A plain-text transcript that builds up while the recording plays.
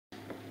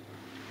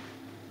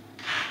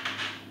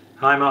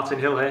Hi, Martin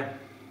Hill here.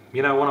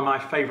 You know, one of my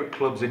favourite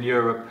clubs in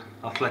Europe,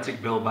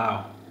 Athletic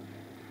Bilbao.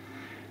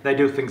 They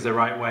do things the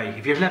right way.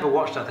 If you've never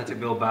watched Athletic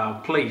Bilbao,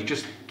 please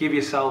just give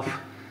yourself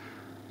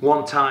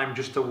one time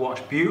just to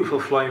watch beautiful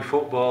flowing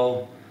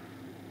football.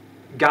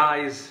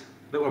 Guys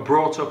that were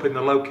brought up in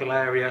the local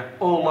area,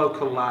 all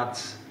local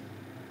lads,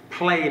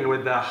 playing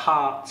with their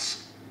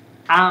hearts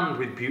and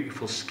with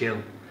beautiful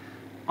skill.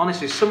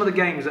 Honestly, some of the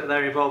games that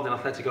they're involved in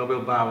Atletico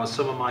Bilbao are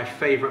some of my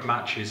favourite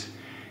matches.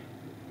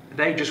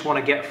 They just want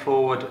to get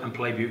forward and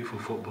play beautiful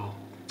football.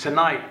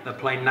 Tonight they're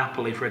playing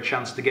Napoli for a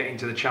chance to get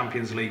into the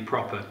Champions League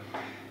proper.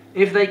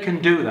 If they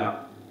can do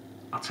that,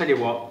 I'll tell you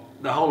what,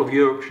 the whole of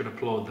Europe should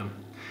applaud them.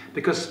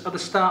 Because at the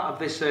start of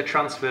this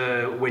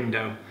transfer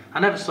window, I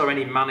never saw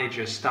any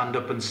manager stand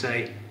up and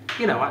say,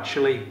 you know,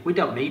 actually, we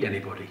don't need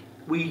anybody.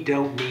 We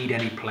don't need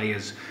any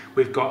players.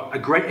 We've got a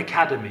great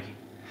academy.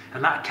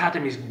 And that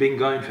academy's been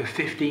going for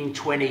 15,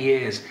 20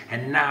 years,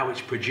 and now it's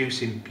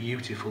producing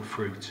beautiful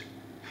fruit.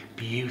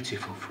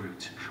 Beautiful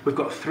fruit. We've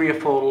got 3 or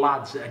 4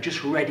 lads that are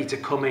just ready to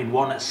come in,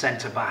 one at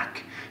centre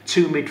back,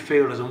 2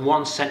 midfielders and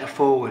 1 centre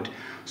forward.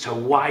 So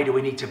why do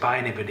we need to buy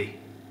anybody?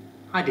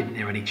 I didn't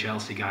hear any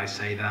Chelsea guys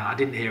say that. I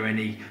didn't hear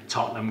any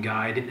Tottenham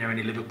guy. I didn't hear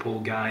any Liverpool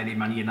guy, any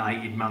Man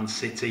United, Man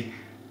City.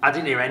 I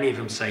didn't hear any of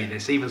them say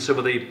this, even some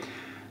of the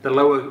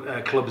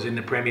lower clubs in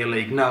the Premier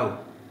League. No,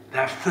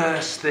 their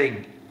first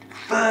thing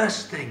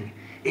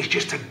is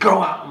just to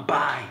go out and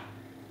buy.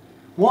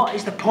 What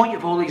is the point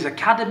of all these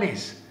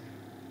academies?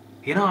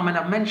 You know, I mean,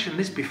 I've mentioned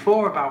this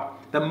before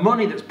about the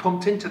money that's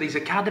pumped into these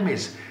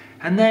academies,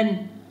 and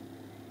then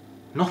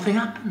nothing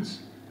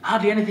happens.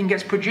 Hardly anything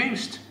gets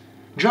produced.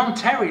 John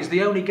Terry is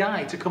the only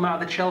guy to come out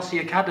of the Chelsea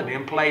academy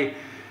and play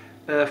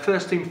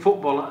first team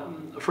football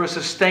for a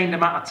sustained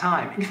amount of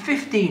time in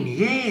 15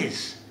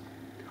 years.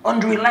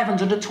 Under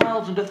 11s, under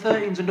 12s, under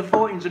 13s, under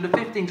 14s, under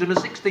 15s, under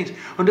 16s,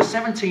 under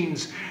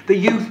 17s, the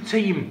youth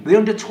team, the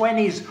under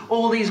 20s,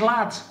 all these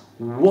lads.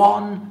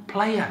 One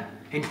player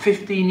in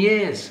 15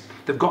 years.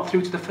 They've got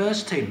through to the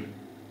first team.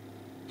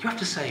 You have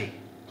to say,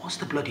 what's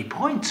the bloody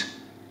point?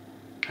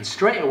 And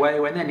straight away,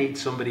 when they need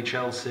somebody,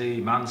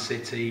 Chelsea, Man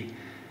City,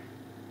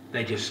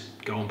 they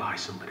just go and buy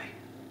somebody.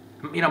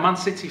 You know, Man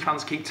City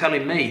fans keep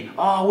telling me,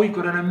 oh, we've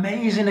got an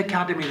amazing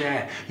academy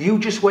there. You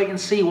just wait and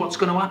see what's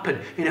going to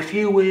happen. In a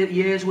few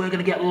years, we're going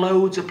to get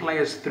loads of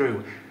players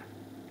through.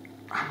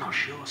 I'm not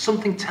sure.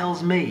 Something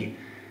tells me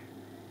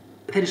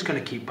they're just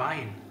going to keep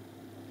buying.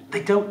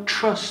 They don't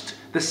trust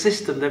the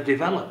system they've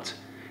developed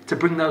to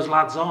bring those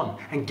lads on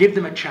and give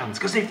them a chance.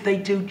 Because if they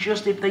do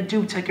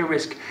take a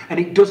risk and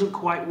it doesn't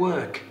quite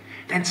work,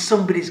 then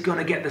somebody's going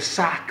to get the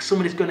sack,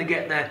 somebody's going to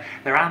get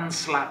their hands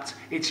slapped.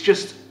 It's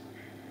just,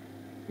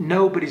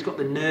 nobody's got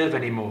the nerve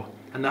anymore,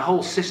 and the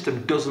whole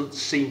system doesn't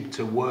seem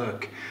to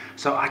work.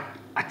 So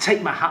I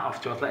take my hat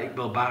off to Athletic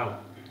Bilbao.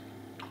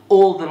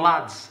 All the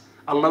lads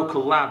are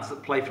local lads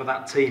that play for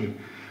that team.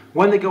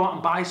 When they go out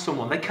and buy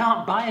someone, they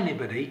can't buy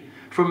anybody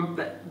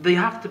they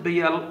have to be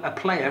a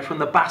player from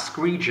the Basque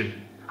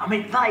region. I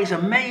mean, that is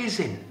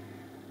amazing.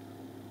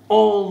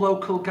 All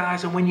local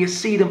guys, and when you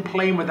see them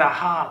playing with their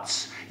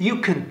hearts,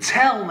 you can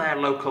tell they're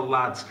local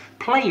lads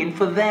playing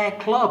for their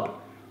club.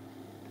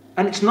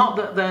 And it's not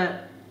that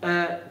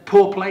they're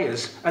poor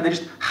players and they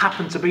just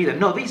happen to be there.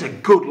 No, these are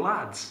good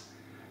lads.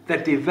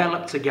 They've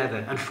developed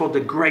together and formed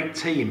a great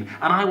team.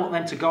 And I want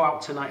them to go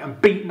out tonight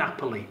and beat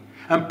Napoli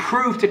and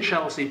prove to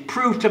Chelsea,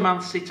 prove to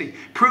Man City,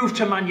 prove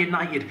to Man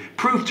United,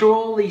 prove to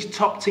all these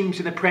top teams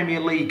in the Premier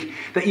League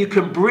that you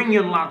can bring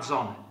your lads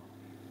on.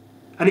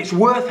 And it's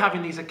worth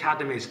having these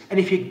academies. And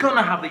if you're going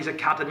to have these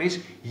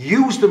academies,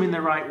 use them in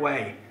the right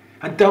way.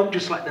 And don't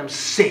just let them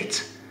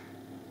sit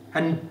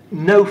and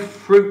no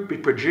fruit be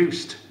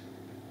produced.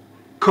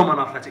 Come on,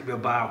 Athletic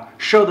Bilbao.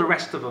 Show the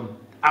rest of them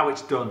how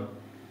it's done.